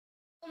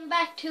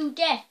Back to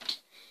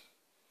depth.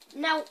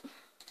 Now,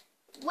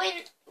 when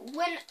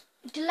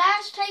the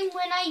last time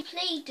when I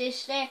played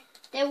this,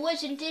 there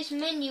wasn't this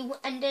menu,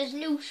 and there's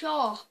new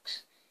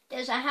sharks.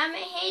 There's a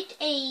hammerhead,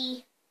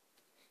 a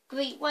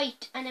great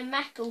white, and a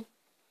mackerel,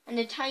 and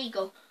a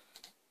tiger.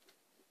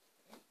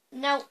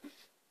 Now,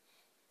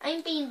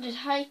 I'm being the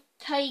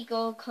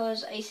tiger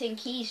because I think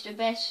he's the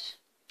best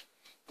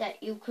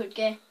that you could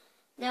get.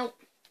 Now,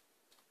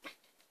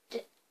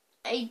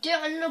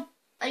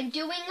 I'm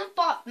doing a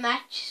bot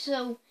match,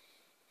 so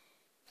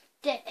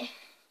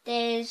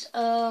there's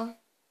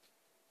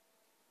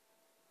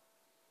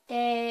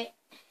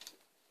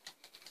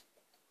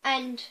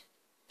and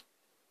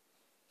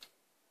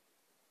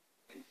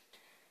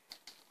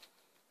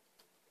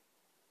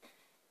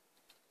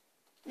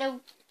now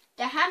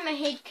the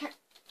hammerhead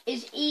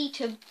is E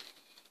to.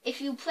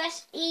 If you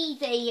press E,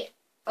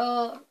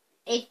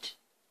 it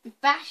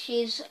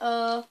bashes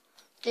the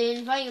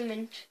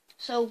environment.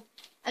 So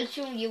I'll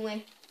show you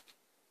it.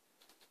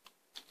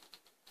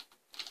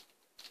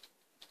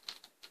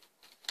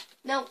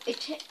 Now it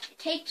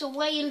takes a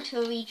while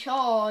to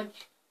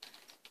recharge,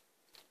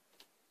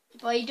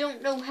 but I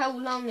don't know how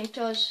long it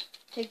does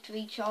take to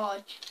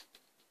recharge.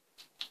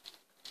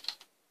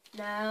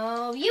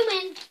 Now you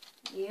win,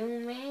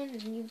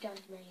 and you've done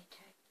my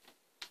attack.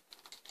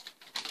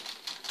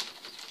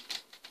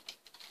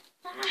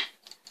 Ah,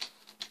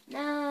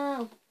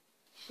 no,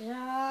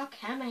 shark,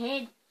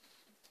 hammerhead,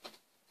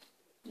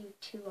 you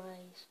two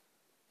eyes.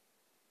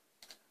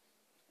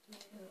 No,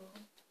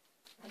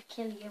 I'll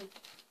kill you.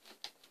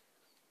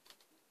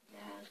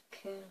 I'll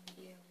kill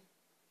you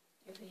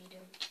if you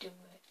don't do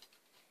it.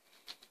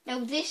 Now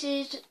this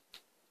is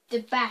the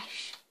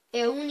bash.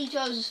 It only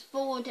does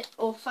 4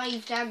 or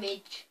 5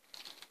 damage,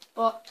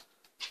 but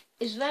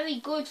it's very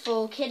good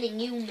for killing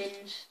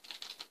humans.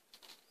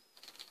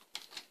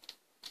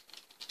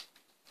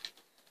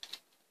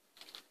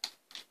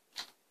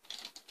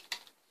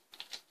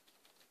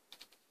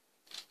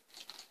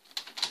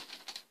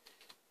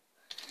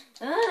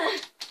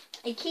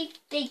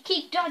 They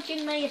keep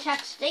dodging my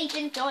attacks. They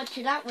didn't dodge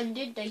that one,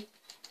 did they?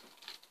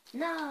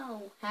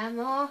 No,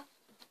 hammer.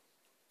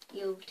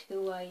 You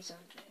two eyes on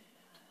the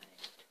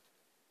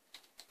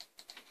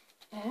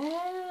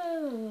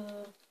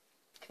Oh,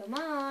 come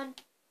on.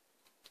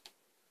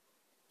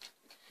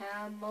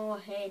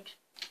 Hammerhead.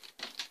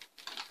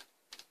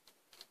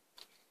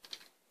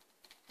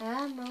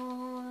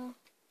 Hammer.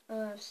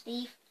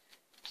 Steve,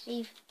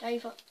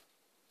 dive up.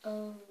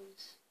 Oh.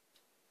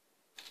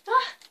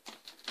 Ah!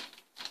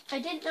 I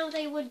didn't know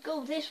they would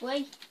go this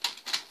way.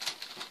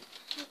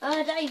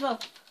 Dive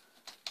up.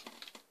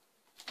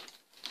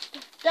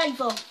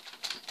 Dive up.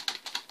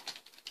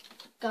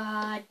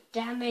 God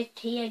damn it,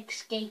 he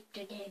escaped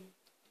again.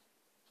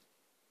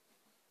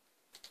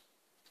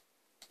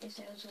 This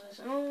was his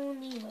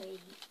only way.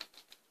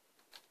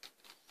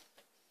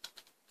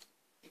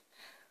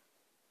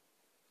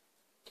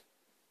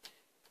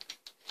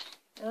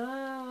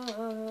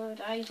 Oh,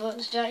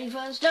 divers.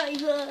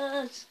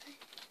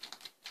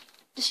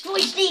 Destroy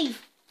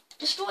Steve!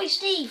 Destroy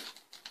Steve!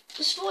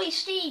 Destroy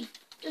Steve!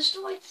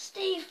 Destroy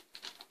Steve!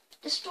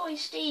 Destroy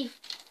Steve!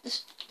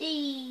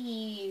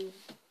 Steve!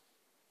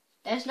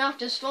 There's not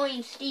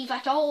destroying Steve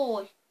at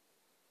all.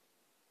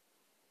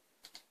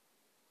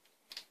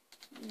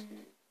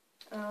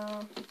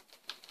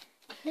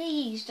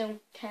 Please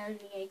don't tell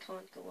me I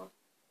can't go up.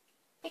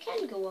 I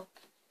can go up.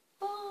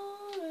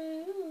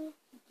 Oh,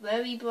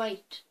 very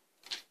bright.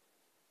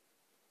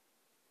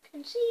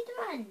 Can see the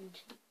land.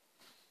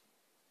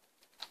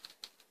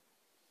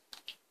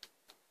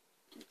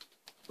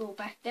 Go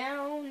back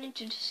down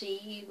into the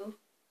sea. Go.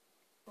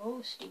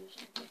 Oh, Steve's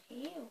on the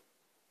hill.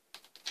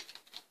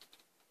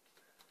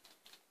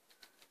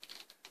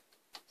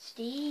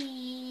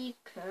 Steve,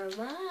 come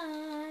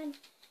on.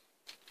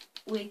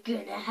 We're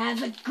gonna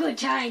have a good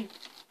time.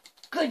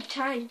 Good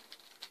time.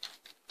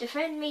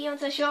 Defend me on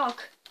the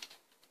shark.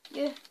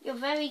 You're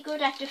very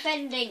good at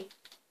defending.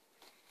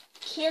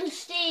 Kill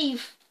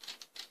Steve.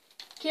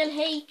 Kill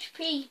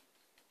HP.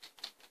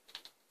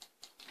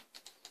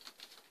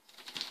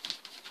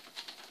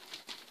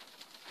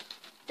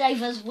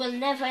 Divers will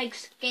never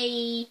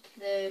escape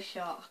the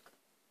shark.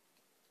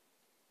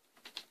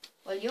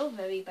 Well, you're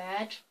very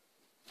bad.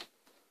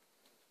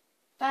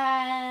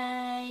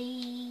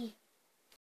 Bye.